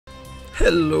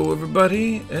Hello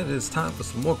everybody, it is time for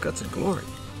some more Guts and Glory.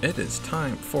 It is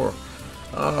time for,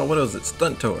 what was it,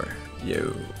 Stunt Tour.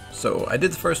 Yo. So I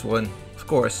did the first one, of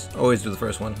course, always do the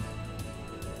first one.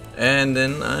 And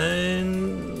then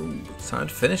it's time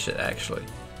to finish it actually.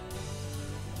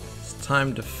 It's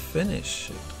time to finish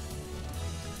it.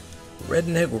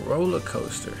 Redneck roller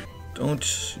coaster.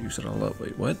 Don't use it all up.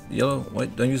 Wait, what? Yellow?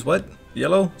 What? Don't use what?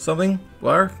 Yellow? Something?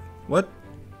 Bar? What?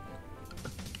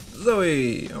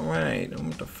 Zoey! Alright,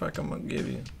 what the fuck I'm gonna give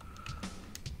you?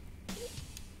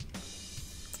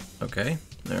 Okay.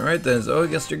 Alright then,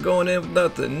 Zoey, guess you're going in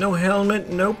without the no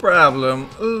helmet, no problem.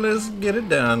 Let's get it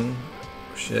done.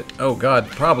 Shit. Oh god,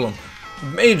 problem.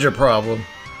 Major problem.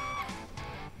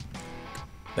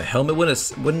 The helmet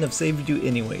wouldn't have saved you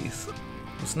anyways.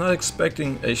 I was not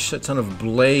expecting a shit ton of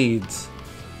blades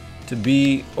to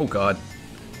be, oh god,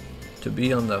 to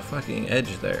be on the fucking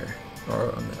edge there.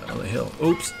 Or on the hill.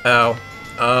 Oops. Ow.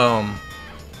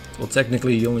 Well,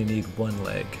 technically, you only need one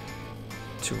leg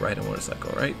to ride a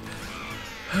motorcycle, right?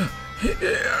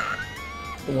 Yeah.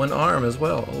 One arm as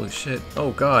well. Holy shit.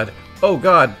 Oh god. Oh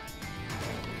god.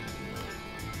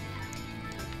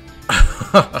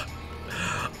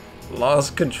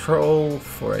 Lost control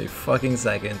for a fucking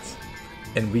second,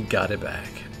 and we got it back.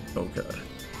 Oh god.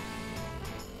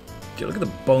 Dude, look at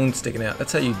the bone sticking out.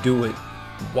 That's how you do it.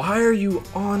 Why are you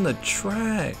on the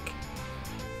track?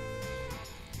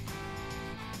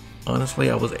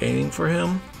 Honestly, I was aiming for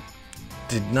him.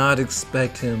 Did not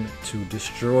expect him to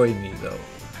destroy me though.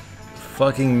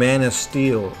 Fucking Man of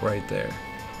Steel right there.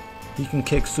 He can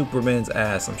kick Superman's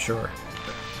ass, I'm sure.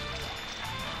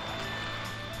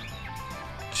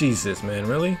 Jesus, man,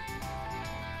 really?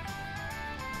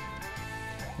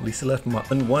 At least I left my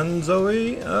one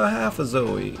Zoey, half a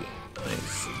Zoey.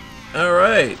 Nice.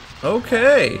 Alright,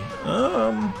 okay,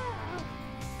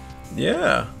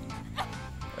 yeah.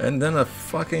 And then a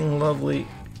fucking lovely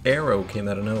arrow came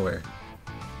out of nowhere.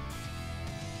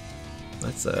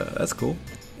 That's cool.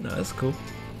 No, that's cool.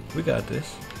 We got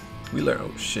this. We learned,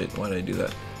 oh shit, why did I do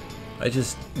that? I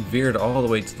just veered all the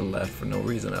way to the left for no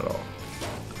reason at all.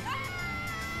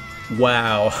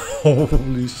 Wow,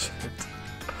 holy shit.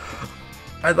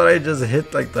 I thought I just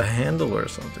hit like the handle or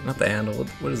something. Not the handle,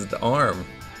 what is it, the arm?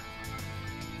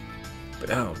 But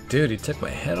oh, dude, he took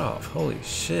my head off. Holy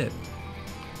shit.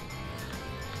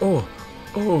 Oh,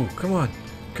 oh, come on.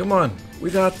 Come on.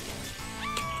 We got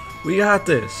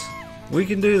this. We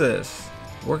can do this.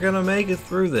 We're gonna make it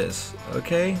through this.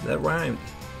 Okay? That rhymed.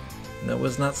 And that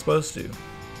was not supposed to.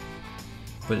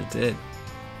 But it did.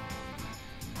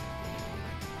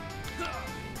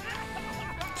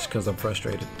 Just because I'm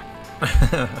frustrated.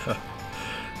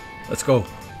 Let's go.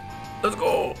 Let's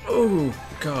go. Oh,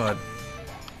 God.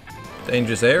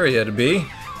 Dangerous area to be.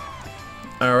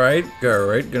 Alright,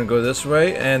 gonna go this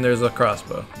way, and there's a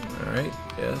crossbow. Alright,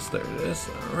 yes, there it is.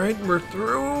 Alright, we're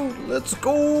through. Let's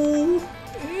go.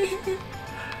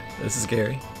 This is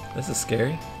scary. This is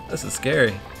scary. This is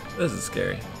scary. This is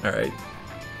scary. Alright.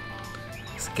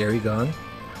 Scary gone.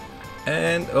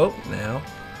 And, oh, now.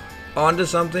 On to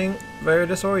something very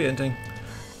disorienting.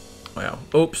 Wow.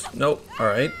 Oops. Nope.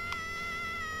 Alright.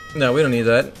 No, we don't need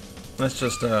that. Let's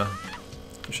just,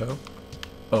 show.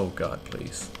 Oh god,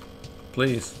 please.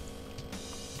 Please.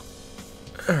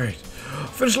 Alright.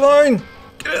 Finish line!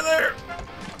 Get in there!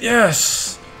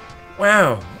 Yes!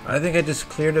 Wow. I think I just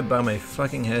cleared it by my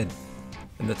fucking head.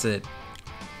 And that's it.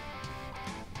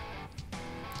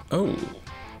 Oh.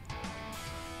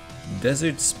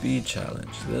 Desert Speed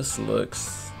Challenge. This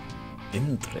looks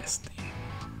interesting.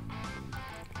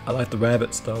 I like the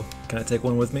rabbits though. Can I take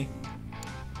one with me?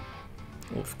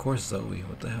 Well, of course, Zoey.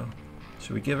 What the hell?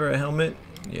 Should we give her a helmet?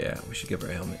 Yeah, we should give her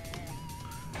a helmet.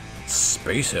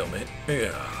 Space helmet?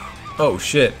 Yeah. Oh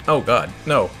shit. Oh god.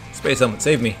 No. Space helmet,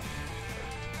 save me.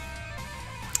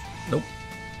 Nope.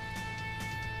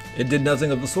 It did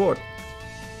nothing of the sort.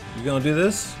 You gonna do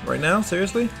this right now?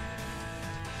 Seriously?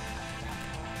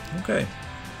 Okay.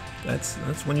 That's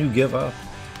when you give up.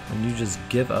 When you just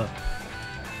give up.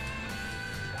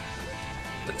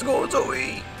 Let's go,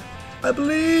 Zoey! I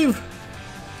believe!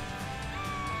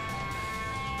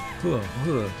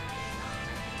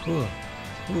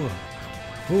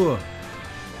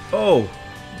 Oh,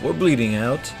 we're bleeding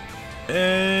out.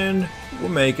 And we're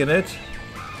making it.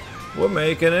 We're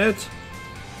making it.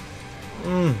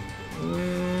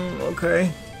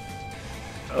 Okay.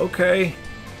 Okay.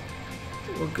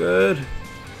 We're good.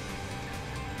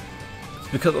 It's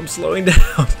because I'm slowing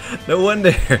down. No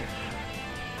wonder.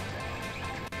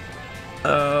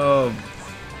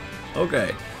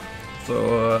 Okay.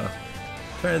 So,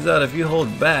 turns out if you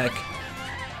hold back,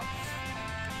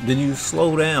 then you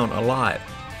slow down a lot.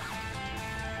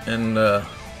 and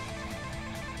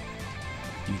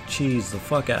you cheese the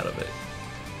fuck out of it.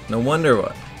 No wonder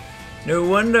what. No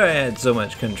wonder I had so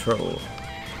much control.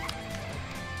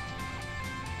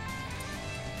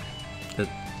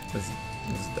 This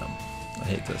is dumb. I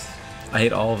hate this. I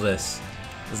hate all of this.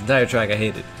 This entire track I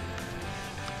hate it.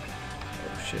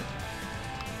 Oh shit.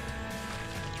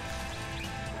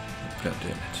 God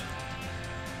damn it.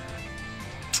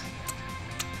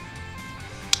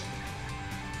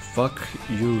 Fuck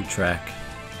you, track.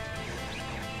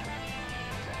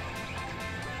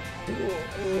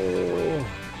 Oh.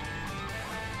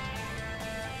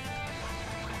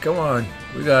 Come on,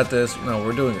 we got this. No,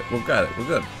 we're doing it. We got it. We're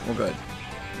good. We're good.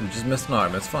 We just missed an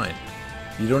arm. It's fine.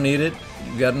 You don't need it.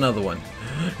 You got another one.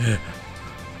 You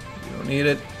don't need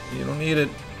it. You don't need it.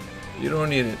 You don't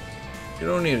need it. You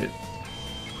don't need it.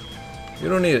 You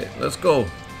don't need it. Let's go.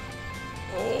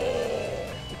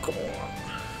 Oh, come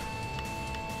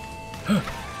on.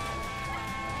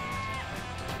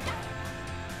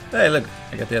 Hey, look.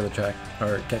 I got the other track.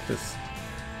 Or cactus.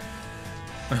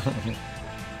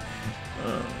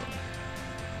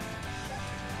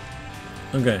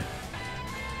 Okay.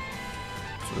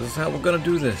 So this is how we're gonna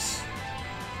do this.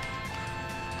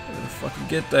 We're gonna fucking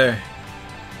get there.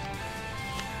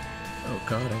 Oh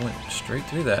god, I went straight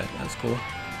through that. That's cool.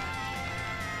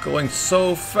 Going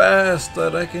so fast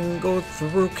that I can go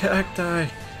through cacti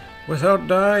without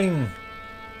dying.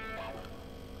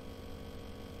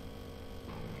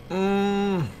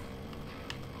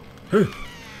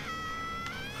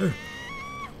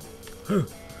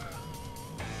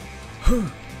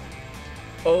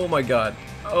 Oh my god.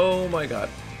 Oh my god.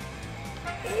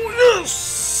 Oh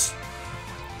yes!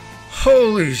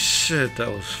 Holy shit, that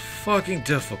was fucking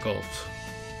difficult.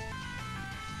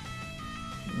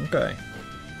 Okay.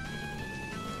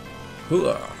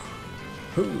 Hooah.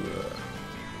 Hooah.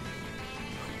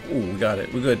 Ooh, we got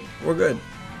it. We're good. We're good.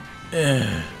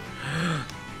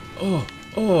 Oh,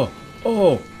 oh,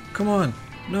 oh. Come on.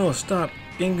 No, stop.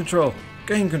 Gain control.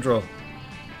 Gain control.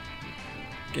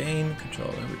 Gain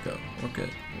control. There we go. We're good.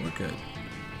 We're good.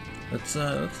 Let's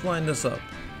line this up.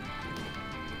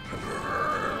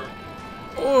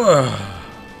 Oh,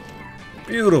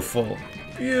 beautiful.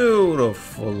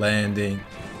 Beautiful landing.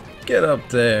 Get up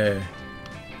there.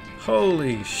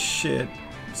 Holy shit.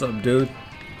 What's up, dude?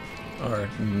 Or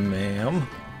ma'am.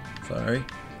 Sorry.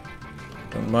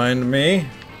 Don't mind me.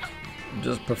 I'm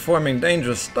just performing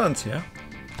dangerous stunts, yeah?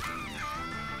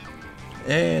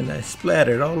 And I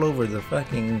splattered all over the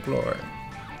fucking floor.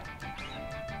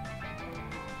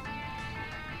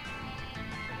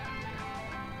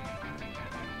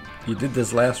 You did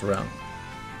this last round.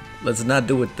 Let's not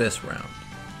do it this round.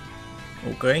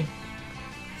 Okay?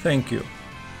 Thank you.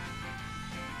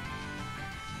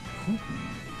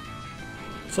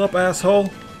 What's up,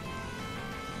 asshole?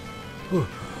 Whew.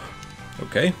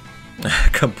 Okay.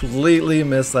 Completely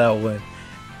missed that one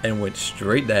and went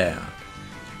straight down.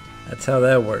 That's how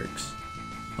that works.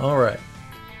 Alright.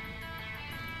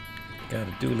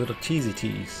 Gotta do a little teasy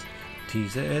tease.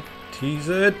 Tease it. Tease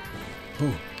it.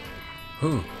 Ooh.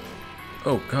 Ooh.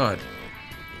 Oh god.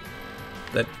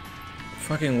 That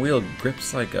fucking wheel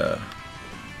grips like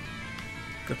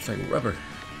rubber.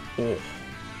 Oh.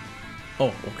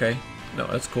 Oh, okay. No,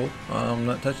 that's cool. I'm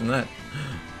not touching that.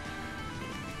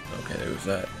 Okay, there was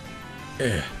that.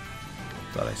 Yeah.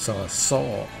 Thought I saw a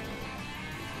saw.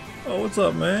 Oh, what's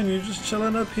up, man? You just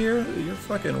chilling up here? You're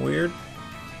fucking weird.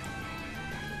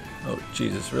 Oh,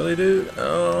 Jesus, really, dude?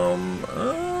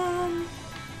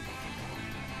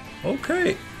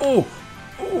 Okay. Oh!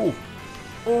 Oh!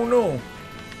 Oh, no!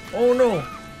 Oh, no!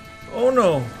 Oh,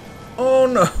 no! Oh,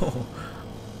 no!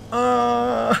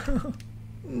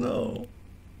 No.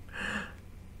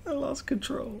 I lost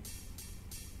control.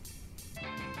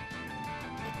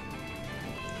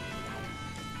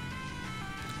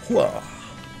 Whoa.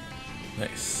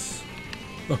 Nice.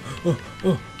 Oh, oh,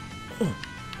 oh, oh,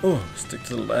 oh. Stick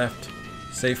to the left.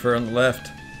 Safer on the left.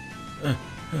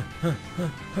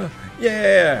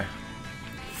 Yeah!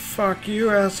 Fuck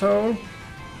you, asshole.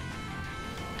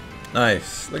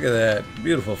 Nice. Look at that.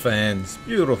 Beautiful fans.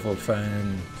 Beautiful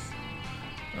fans.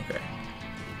 Okay.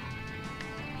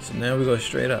 So now we go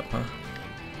straight up, huh?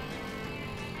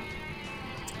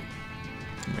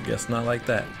 I guess not like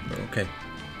that, but okay.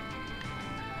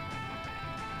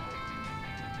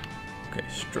 Okay,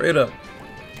 straight up.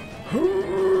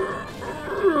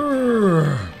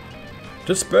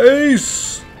 To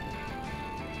space!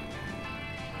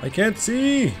 I can't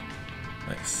see!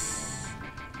 Nice.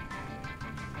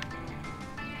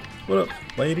 What up,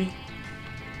 lady?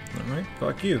 Alright,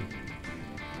 fuck you.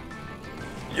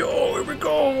 Yo, here we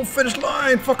go! Finish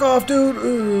line! Fuck off, dude!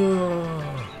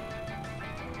 Ugh.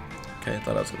 Okay, I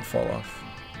thought I was gonna fall off.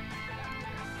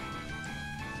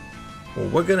 Well,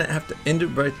 we're gonna have to end it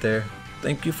right there.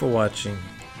 Thank you for watching,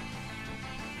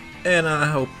 and I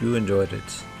hope you enjoyed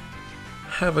it.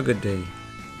 Have a good day,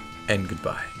 and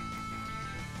goodbye.